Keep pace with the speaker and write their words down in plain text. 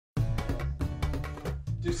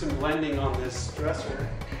do some blending on this dresser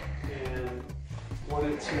and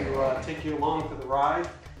wanted to take you along for the ride.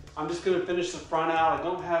 I'm just going to finish the front out. I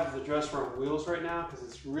don't have the dresser on wheels right now because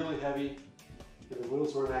it's really heavy and the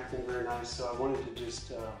wheels weren't acting very nice, so I wanted to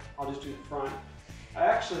just, I'll just do the front. I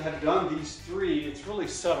actually have done these three. It's really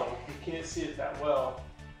subtle. You can't see it that well,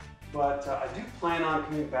 but I do plan on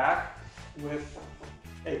coming back with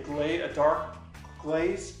a dark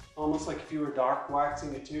glaze, almost like if you were dark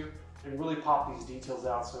waxing it too, and really pop these details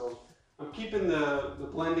out. So I'm keeping the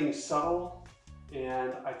blending subtle,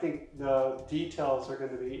 and I think the details are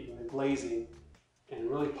going to be in the glazing and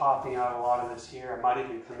really popping out a lot of this here. I might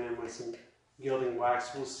even come in with some gilding wax.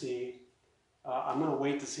 We'll see. I'm going to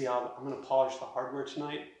wait to see how I'm going to polish the hardware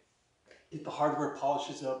tonight. If the hardware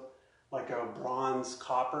polishes up like a bronze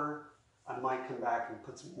copper, I might come back and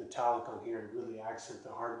put some metallic on here to really accent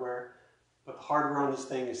the hardware. But the hardware on this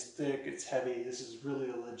thing is thick, it's heavy. This is really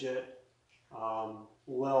a legit,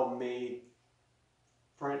 well-made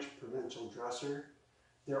French Provincial dresser.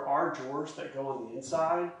 There are drawers that go on the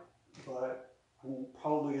inside, but I'm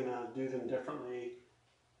probably going to do them differently.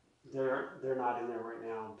 They're not in there right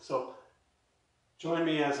now. So join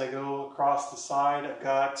me as I go across the side. I've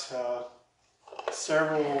got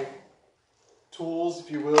several tools, if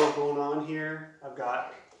you will, going on here. I've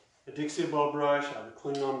got a Dixie Belle brush, I have a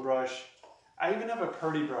Klingon brush. I even have a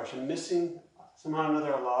Purdy brush. I'm missing, somehow or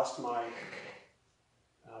another I lost my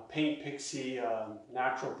Paint Pixie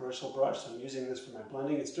natural bristle brush, so I'm using this for my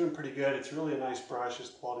blending. It's doing pretty good. It's really a nice brush, it's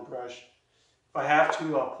a quality brush. If I have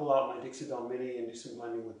to, I'll pull out my Dixie Belle Mini and do some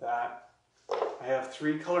blending with that. I have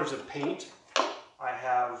 3 colors of paint. I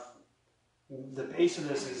have, the base of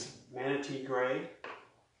this is manatee gray.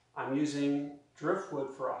 I'm using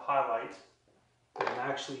driftwood for a highlight. And I'm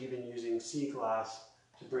actually even using sea glass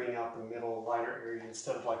to bring out the middle lighter area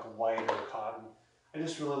instead of like white or cotton. I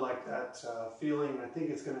just really like that feeling. I think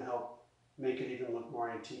it's going to help make it even look more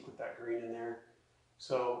antique with that green in there.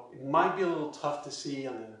 So it might be a little tough to see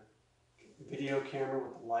on the video camera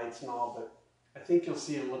with the lights and all, but I think you'll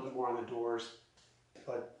see it a little bit more on the doors.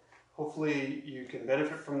 But hopefully you can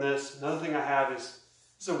benefit from this. Another thing I have is,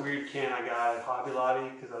 this is a weird can I got at Hobby Lobby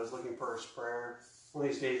because I was looking for a sprayer. One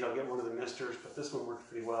of these days I'll get one of the misters, but this one works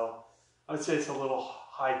pretty well. I would say it's a little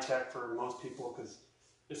high tech for most people because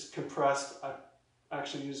it's compressed. I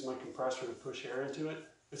actually use my compressor to push air into it.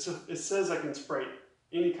 It says I can spray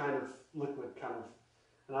any kind of liquid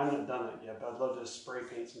and I haven't done that yet, but I'd love to spray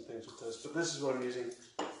paint some things with this. But this is what I'm using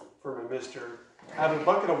for my mister. I have a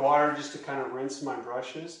bucket of water just to kind of rinse my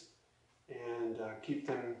brushes and keep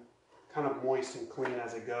them kind of moist and clean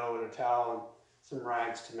as I go, and a towel and some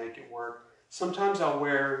rags to make it work. Sometimes I'll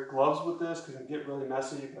wear gloves with this because it can get really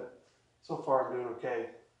messy, but so far I'm doing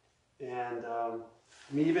okay. And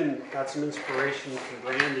I even got some inspiration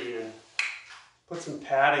from Brandy and put some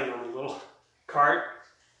padding on the little cart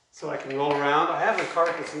so I can roll around. I have a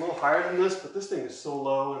cart that's a little higher than this, but this thing is so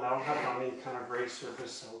low and I don't have it on any kind of raised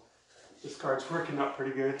surface, so this cart's working out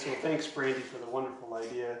pretty good. So thanks, Brandy, for the wonderful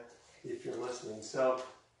idea, if you're listening. So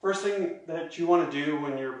first thing that you want to do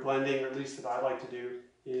when you're blending, or at least that I like to do,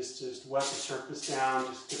 is just wet the surface down,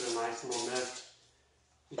 just give it a nice little mist.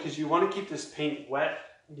 Because you want to keep this paint wet.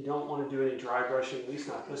 You don't want to do any dry brushing, at least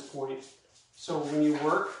not at this point. So when you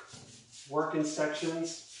work in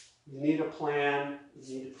sections, you need a plan,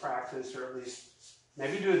 you need to practice, or at least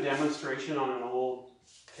maybe do a demonstration on an old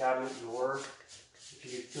cabinet door if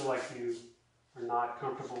you feel like you are not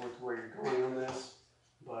comfortable with where you're going on this.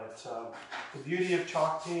 But the beauty of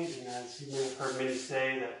chalk paint, and as you may have heard many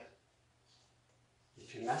say, that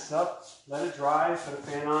if you mess up, let it dry, put a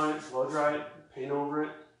fan on it, blow dry it, paint over it.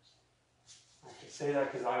 I can say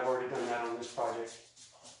that because I've already done that on this project.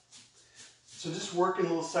 So just work in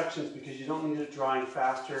little sections because you don't need it drying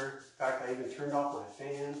faster. In fact, I even turned off my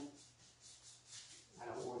fan. I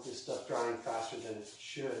don't want this stuff drying faster than it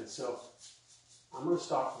should. So I'm going to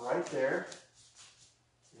stop right there,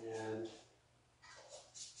 and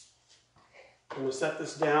I'm going to set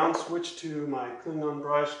this down, switch to my Klingon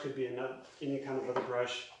brush, could be any kind of other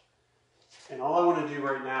brush. And all I want to do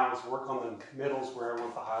right now is work on the middles where I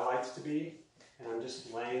want the highlights to be. And I'm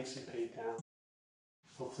just laying some paint down.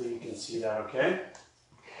 Hopefully you can see that okay.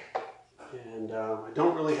 And I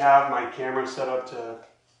don't really have my camera set up to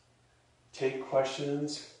take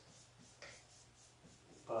questions,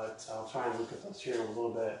 but I'll try and look at those here in a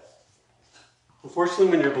little bit. Unfortunately,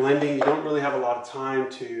 when you're blending, you don't really have a lot of time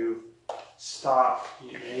to stop.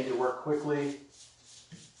 You need to work quickly.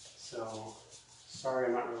 So, sorry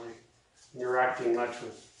I'm not really interacting much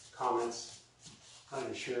with comments. I'm not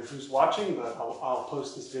even sure who's watching, but I'll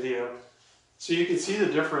post this video. So you can see the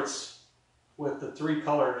difference with the 3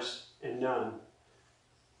 colors and none.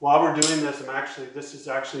 While we're doing this, this is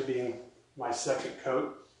actually being my second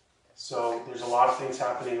coat. So there's a lot of things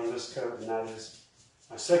happening on this coat, and that is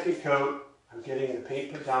my second coat. I'm getting the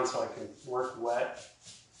paint put down so I can work wet.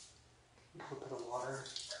 A little bit of water.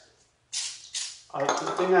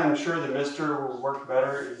 The thing I'm sure the mister will work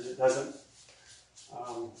better is it doesn't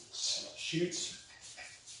shoots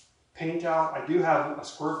paint out. I do have a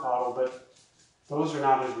squirt bottle, but those are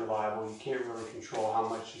not as reliable. You can't really control how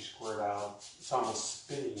much you squirt out. It's almost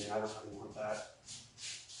spitting, and I don't really want that.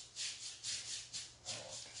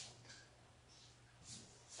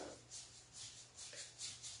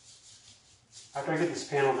 After I get this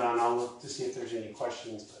panel done, I'll look to see if there's any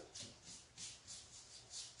questions.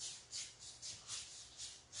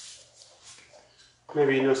 But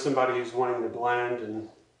maybe you know somebody who's wanting to blend and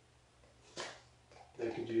they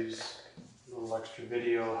could use a little extra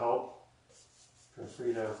video help. Feel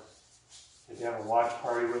free to, if you have a watch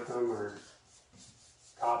party with them, or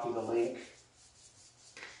copy the link,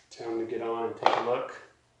 tell them to get on and take a look.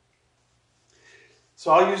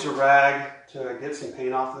 So I'll use a rag to get some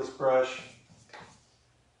paint off this brush.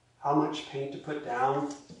 How much paint to put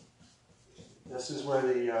down? This is where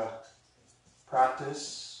the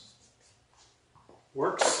practice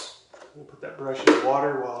works. I'll put that brush in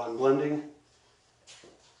water while I'm blending.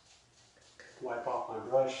 Wipe off my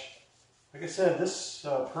brush. Like I said, this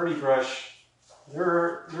Purdy brush,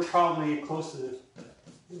 they're probably close to,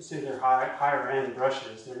 let's say they're higher end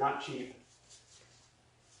brushes. They're not cheap.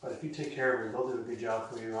 But if you take care of them, they'll do a good job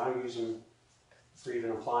for you. I use them for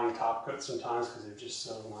even applying top coats sometimes because they're just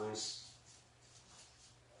so nice.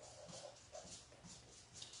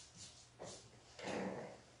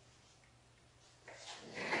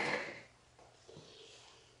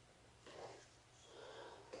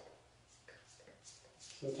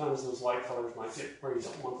 Sometimes those light colors might get where you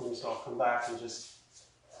don't want them, so I'll come back and just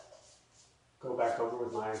go back over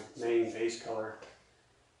with my main base color.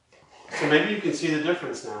 So maybe you can see the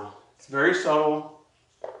difference now. It's very subtle.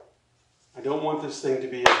 I don't want this thing to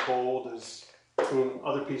be as bold as some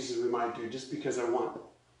other pieces we might do, just because I want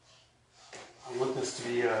this to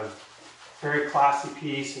be a very classy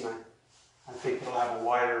piece, and I think it'll have a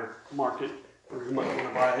wider market where you might want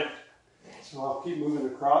to buy it. So I'll keep moving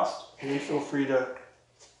across, and you feel free to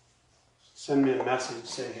send me a message,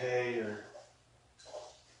 say hey, or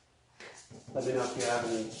let me know if you have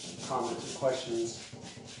any comments or questions.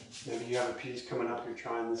 Maybe you have a piece coming up you're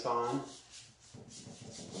trying this on.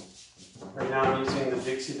 Right now I'm using the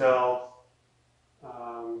Dixie Belle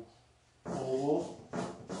oval.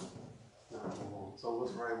 Not oval, so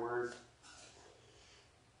what's the right word?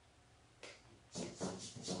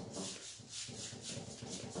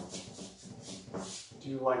 Do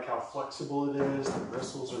you like how flexible it is? The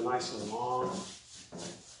bristles are nice and long.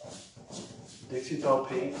 Dixie Belle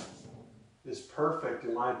paint is perfect,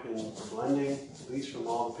 in my opinion, for blending, at least from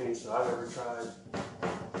all the paints that I've ever tried.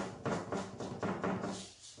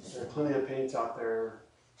 There are plenty of paints out there,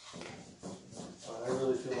 but I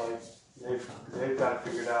really feel like they've got it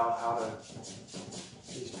figured out how to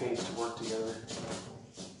these paints to work together.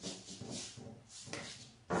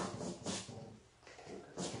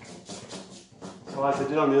 So as I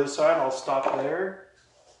did on the other side, I'll stop there,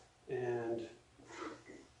 and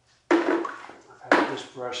I've had this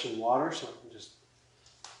brush in water, so I can just,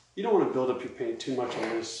 you don't want to build up your paint too much on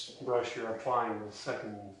this brush you're applying the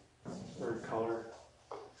second and third color.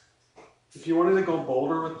 If you wanted to go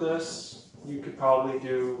bolder with this, you could probably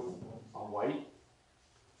do a white,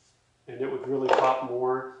 and it would really pop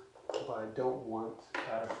more, but I don't want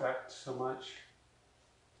that effect so much.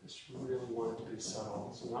 Just really want it to be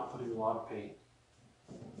subtle, so I'm not putting a lot of paint.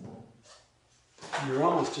 You're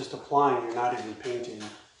almost just applying, you're not even painting,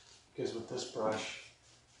 because with this brush,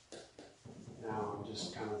 now I'm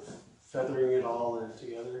just kind of feathering it all in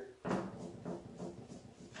together,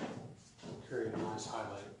 create a nice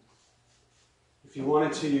highlight. If you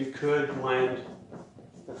wanted to, you could blend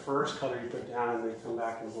the first color you put down and then come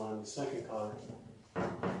back and blend the second color,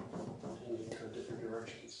 and you go different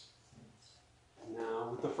directions. And now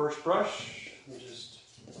with the first brush, I'm just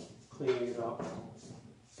cleaning it up.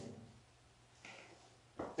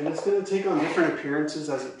 And it's going to take on different appearances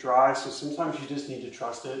as it dries, so sometimes you just need to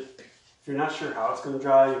trust it. If you're not sure how it's going to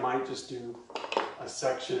dry, you might just do a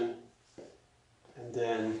section and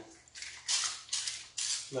then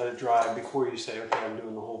let it dry before you say, okay, I'm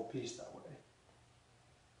doing the whole piece that way.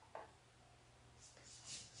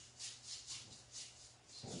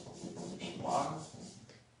 So,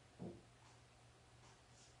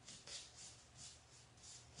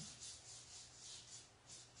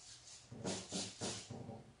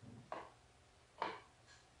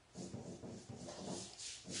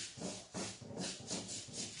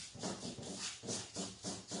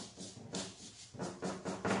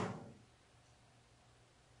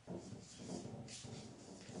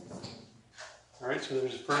 Alright, so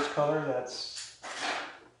there's the first color, that's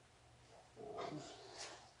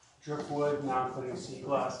driftwood. Now I'm putting sea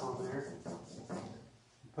glass on there.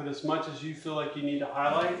 Put as much as you feel like you need to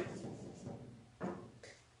highlight.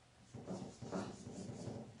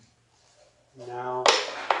 Now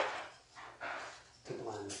to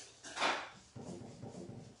blend.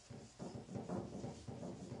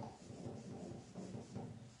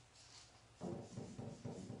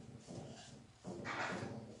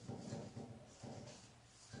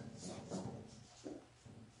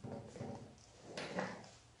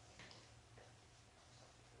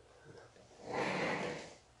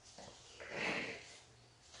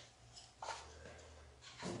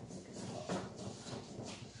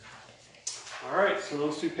 Alright, so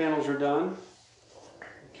those two panels are done.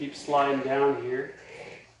 Keep sliding down here.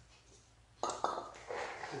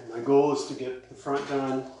 And my goal is to get the front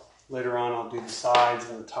done. Later on I'll do the sides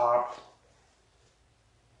and the top.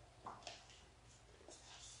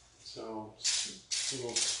 So, a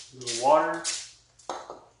little water.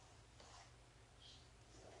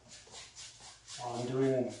 While I'm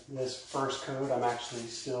doing this first coat, I'm actually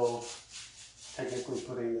still technically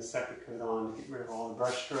putting the second coat on to get rid of all the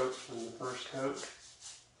brush strokes from the first coat.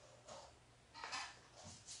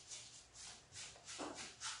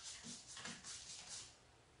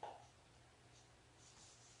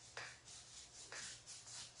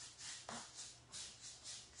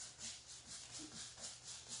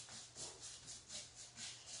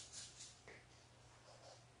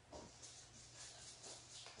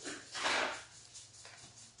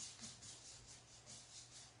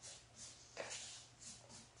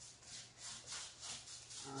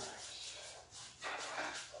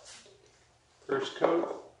 First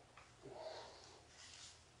coat.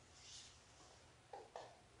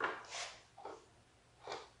 I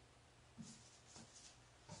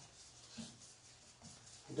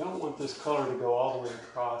don't want this color to go all the way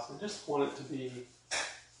across. I just want it to be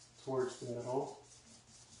towards the middle.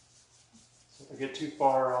 So if I get too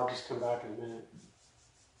far, I'll just come back in a minute.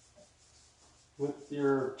 With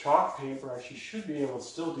your chalk paintbrush, you should be able to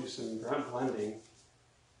still do some blending.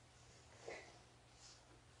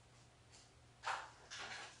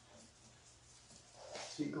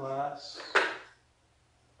 Glass.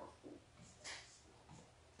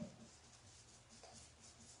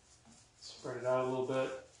 Spread it out a little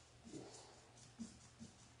bit.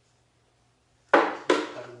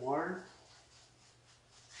 Add water.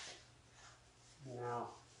 Now,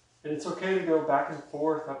 and it's okay to go back and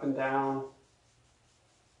forth, up and down.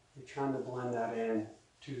 You're trying to blend that in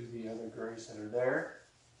to the other grays that are there.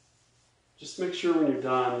 Just make sure when you're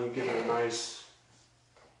done, you get a nice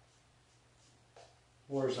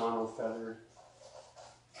horizontal feather.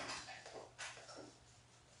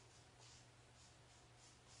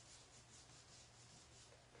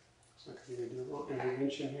 So I could do a little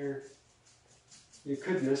intervention here. You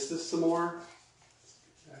could miss this some more. It's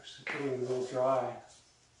actually getting a little dry.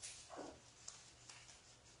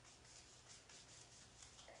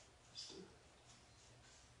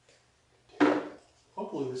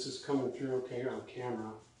 Hopefully this is coming through okay on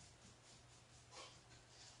camera.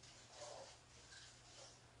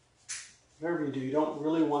 Whatever you do, you don't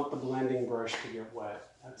really want the blending brush to get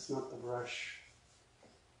wet. That's not the brush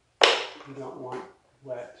you don't want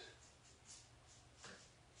wet.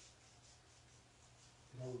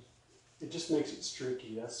 It just makes it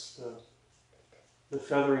streaky. That's the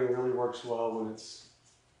feathering really works well when it's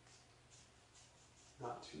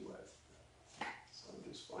not too wet. So I'm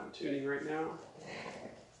just fine tuning right now.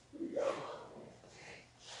 Here we go.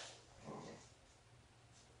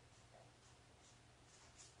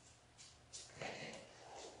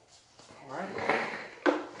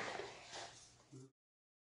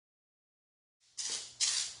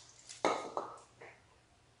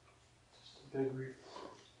 Big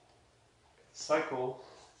cycle.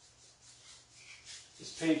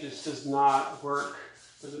 This paint just does not work,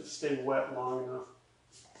 doesn't stay wet long enough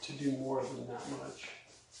to do more than that much.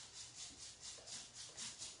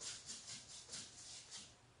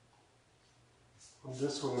 On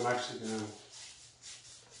this one, I'm actually going to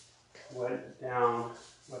wet it down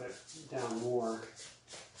more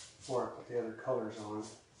before I put the other colors on.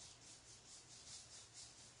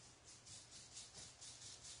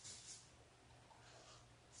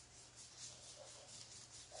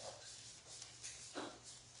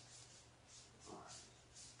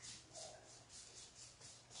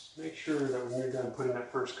 Make sure that when you're done putting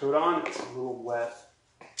that first coat on, it's a little wet.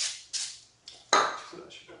 So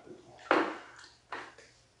that should happen.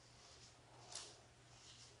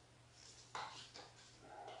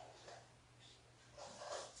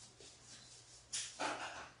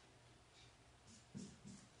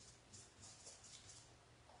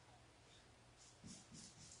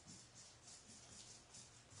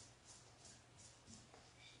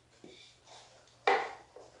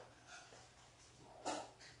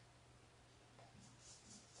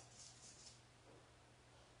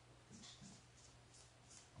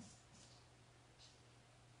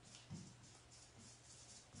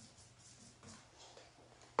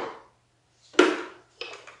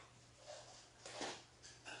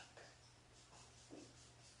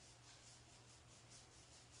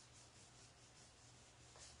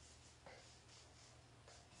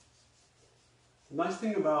 The nice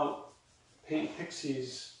thing about Paint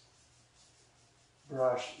Pixie's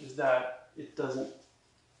brush is that it doesn't,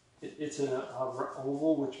 it's an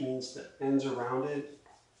oval, which means the ends are rounded.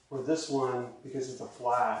 Where this one, because it's a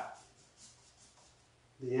flat,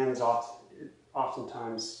 the ends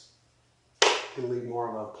oftentimes can leave more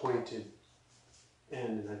of a pointed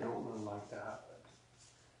end, and I don't really like that. But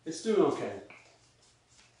it's doing okay.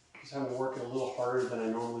 Just having to work it a little harder than I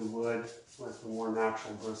normally would with a more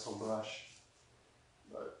natural bristle brush.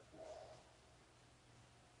 But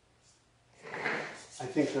I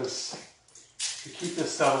think this, to keep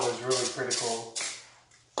this subtle is really critical.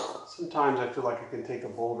 Sometimes I feel like I can take a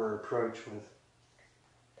bolder approach with,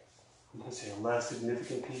 I'm going to say a less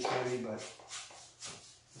significant piece maybe, but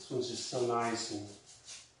this one's just so nice, and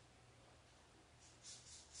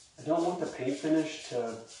I don't want the paint finish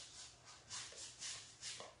to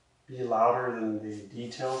be louder than the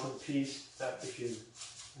details of the piece. That, if you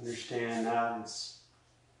understand that, it's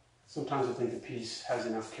sometimes I think the piece has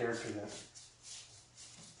enough character that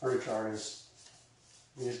furniture artists,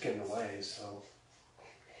 we just get in the way, so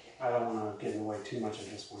I don't want to get in the way too much of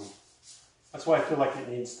this one. That's why I feel like it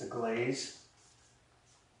needs the glaze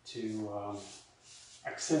to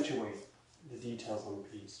accentuate the details on the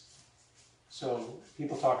piece. So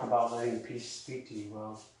people talk about letting the piece speak to you.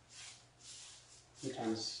 Well,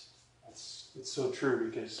 sometimes it's so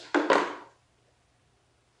true, because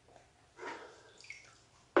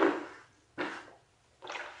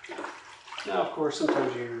now, of course,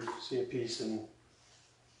 sometimes you see a piece and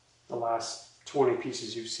the last 20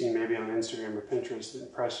 pieces you've seen maybe on Instagram or Pinterest that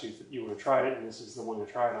impress you, that you want to try it, and this is the one to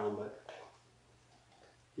try it on. But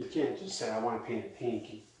you can't just say, I want to paint it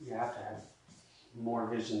pink. You have to have more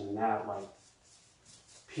vision than that, like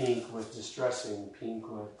pink with distressing, pink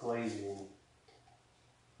with glazing,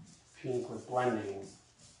 pink with blending,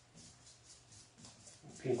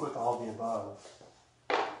 pink with all the above,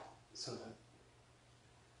 so that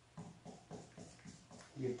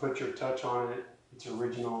you put your touch on it, it's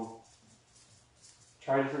original.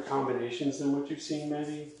 Try different combinations than what you've seen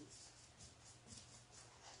maybe.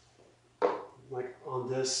 Like on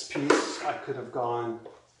this piece, I could have gone,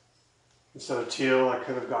 instead of teal, I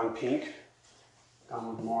could have gone pink,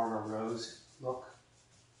 gone with more of a rose look.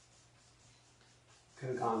 Could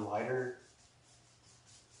have gone lighter,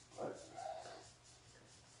 but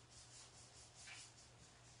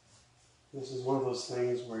this is one of those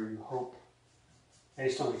things where you hope,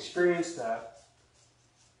 based on experience, that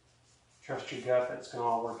trust your gut, that it's going to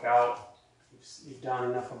all work out. You've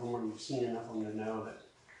done enough of them, or you've seen enough of them to know that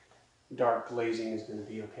dark glazing is going to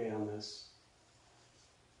be okay on this.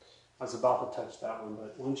 I was about to touch that one,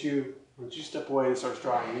 but once you step away and it starts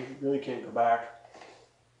drying, you really can't go back,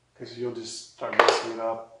 because you'll just start messing it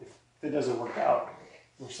up. If it doesn't work out,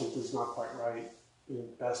 or something's not quite right,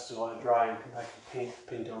 it's best to let it dry and come back and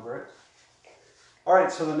paint over it. All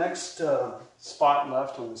right, so the next spot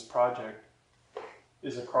left on this project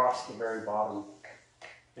is across the very bottom.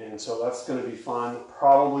 And so that's going to be fun.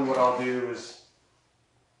 Probably what I'll do is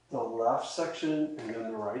the left section and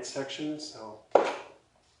then the right section. So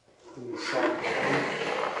let me start down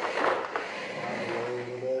a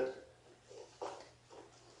little bit.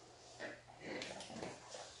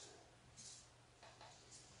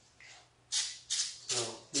 So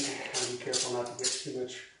you kind of be careful not to get too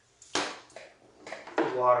much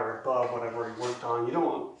water above what I've already worked on. You don't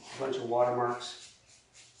want a bunch of watermarks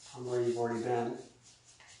on where you've already been.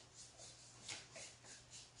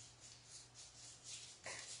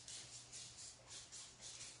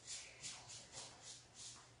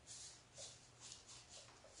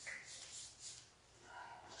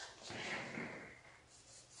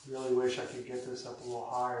 Really wish I could get this up a little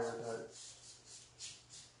higher, but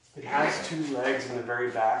it has two legs in the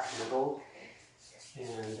very back middle,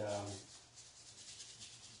 and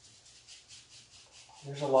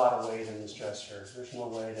there's a lot of weight in this dresser. There's no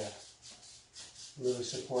way to really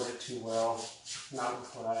support it too well, not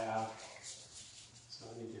with what I have. So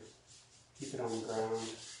I need to keep it on the ground.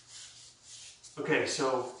 Okay,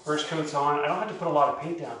 so first coat's on. I don't have to put a lot of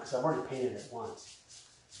paint down because I've already painted it once.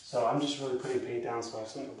 So I'm just really putting paint down so I have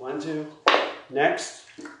something to blend to. Next,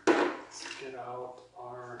 let's get out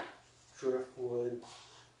our driftwood.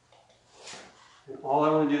 And all I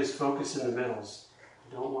want to do is focus in the middles.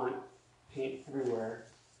 I don't want paint everywhere,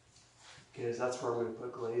 because that's where I'm going to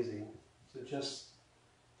put glazing. So just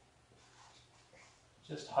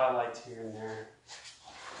highlights here and there.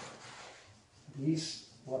 These,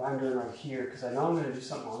 what I'm doing right here, because I know I'm going to do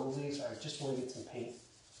something on these, I just want to get some paint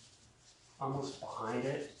almost behind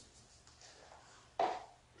it.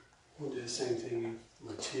 We'll do the same thing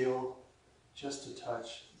with teal, just a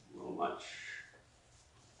touch, a little much.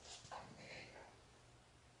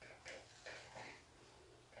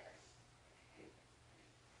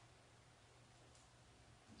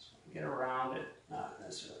 get around it, not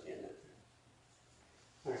necessarily in it.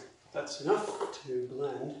 All right, that's enough to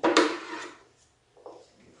blend.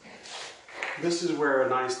 This is where a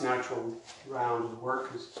nice natural round would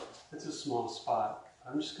work because it's a small spot.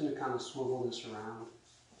 I'm just going to kind of swivel this around.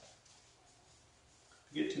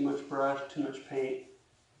 If you get too much brush, too much paint,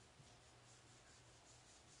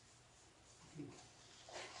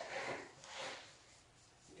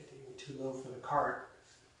 getting too low for the cart.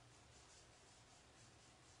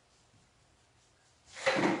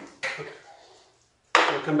 Okay. So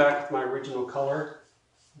I'll come back with my original color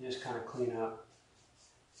and just kind of clean up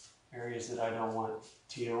areas that I don't want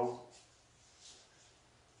teal.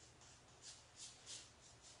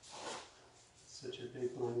 Such a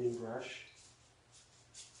big blending brush.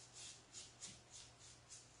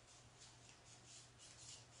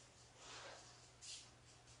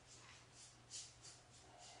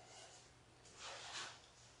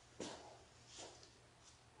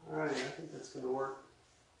 All right, I think that's going to work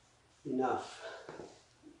enough.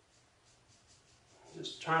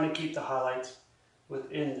 Just trying to keep the highlights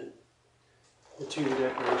within the two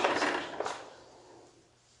decoration sections.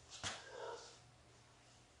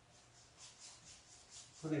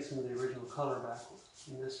 Putting some of the original color back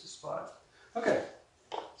in this spot. Okay,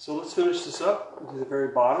 so let's finish this up. We'll do the very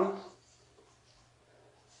bottom.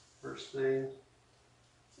 First thing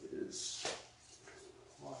is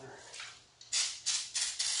water.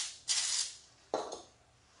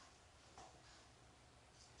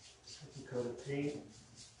 Second coat of paint.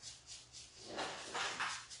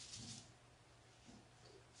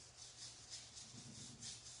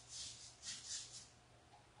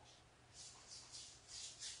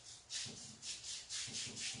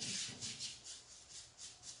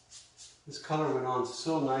 This color went on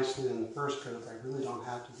so nicely in the first coat, I really don't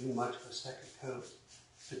have to do much of a second coat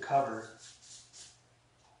to cover.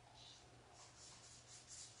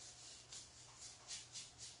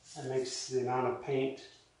 That makes the amount of paint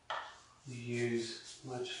you use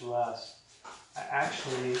much less. I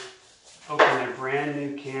actually opened a brand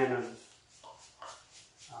new can of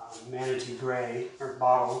Manatee Gray, or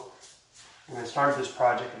bottle, and I started this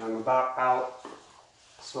project and I'm about out,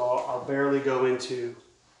 so I'll barely go into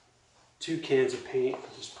 2 cans of paint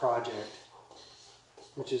for this project,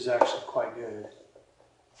 which is actually quite good.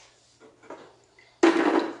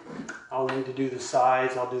 I'll need to do the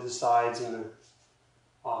sides. I'll do the sides in the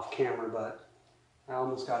off camera, but I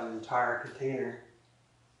almost got an entire container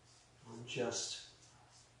on just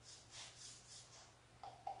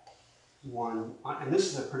one. And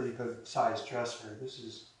this is a pretty good size dresser. This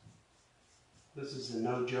is a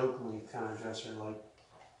no joke length kind of dresser, like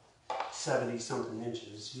 70 something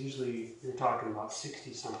inches. Usually you're talking about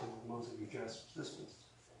 60 something with most of your dressers. This one's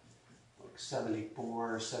like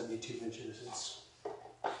 74 or 72 inches.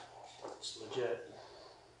 It's legit.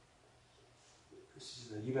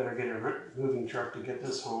 This is you better get a moving truck to get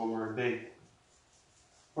this home, or a big.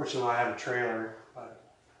 Fortunately, I have a trailer, but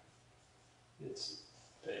it's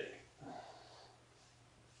big.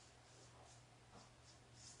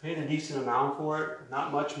 Paid a decent amount for it,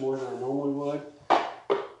 not much more than I normally would.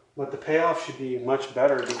 But the payoff should be much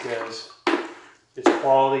better because it's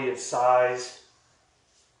quality, it's size.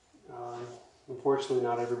 Unfortunately,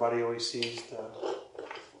 not everybody always sees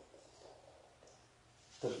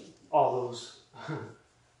all those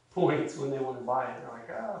points when they want to buy it. They're like,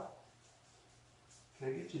 oh, can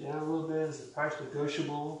I get you down a little bit? Is the price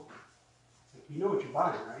negotiable? Like, you know what you're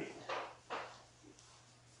buying, right?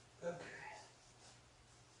 Okay.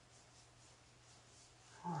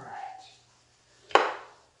 All right.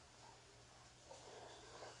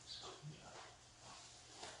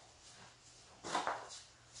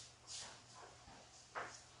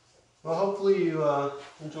 Well, hopefully you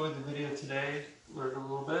enjoyed the video today, learned a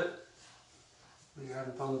little bit. Hopefully you're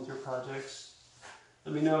having fun with your projects.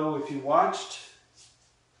 Let me know if you watched,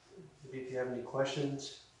 maybe if you have any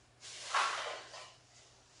questions.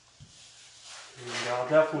 And I'll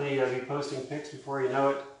definitely be posting pics before you know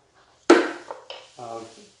it of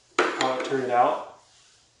how it turned out.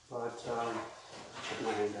 But check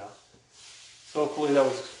my hand out. So hopefully that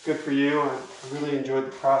was good for you. I really enjoyed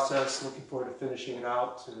the process. Looking forward to finishing it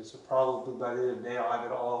out. And so probably by the end of the day I'll have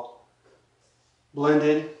it all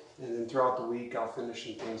blended. And then throughout the week I'll finish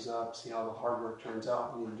some things up, see how the hard work turns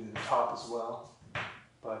out. I need to do the top as well.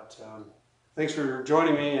 But thanks for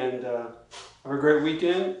joining me, and have a great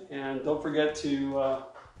weekend. And don't forget to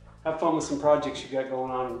have fun with some projects you got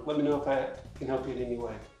going on. Let me know if I can help you in any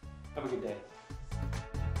way. Have a good day.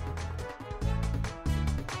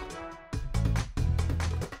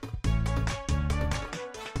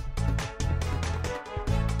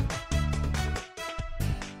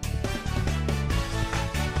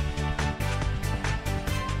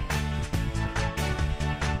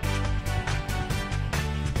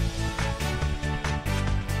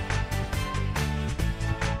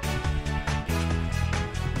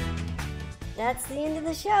 That's the end of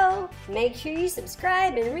the show. Make sure you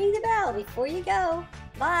subscribe and ring the bell before you go.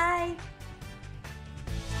 Bye.